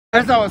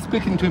As I was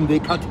speaking to him, they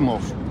cut him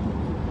off.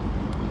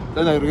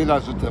 Then I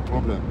realized it's a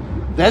problem.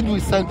 Then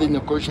we sent the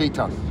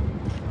negotiators.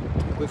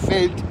 We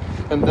failed,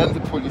 and then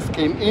the police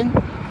came in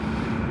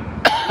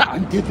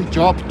and did the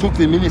job, took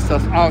the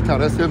ministers out,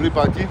 arrested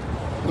everybody.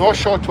 No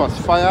shot was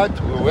fired.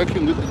 We were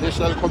working with the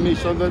National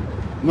Commission.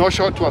 No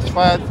shot was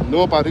fired.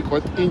 Nobody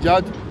got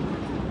injured.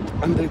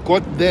 And they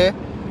got there,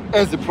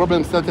 as the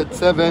problem started at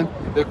 7,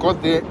 they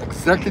got there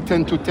exactly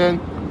 10 to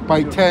 10.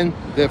 By 10,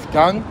 they've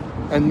done,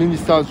 and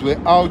ministers were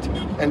out,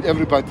 and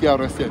everybody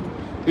arrested.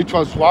 It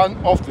was one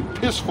of the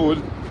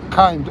peaceful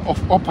kind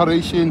of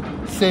operation,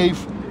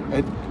 safe.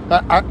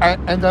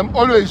 And I'm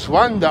always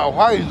wonder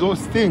why those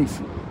things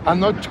are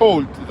not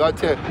told,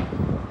 that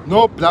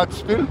no blood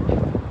spill,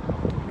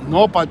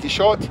 nobody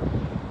shot,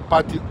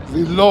 but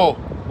the law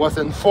was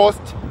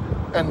enforced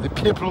and the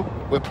people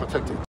were protected.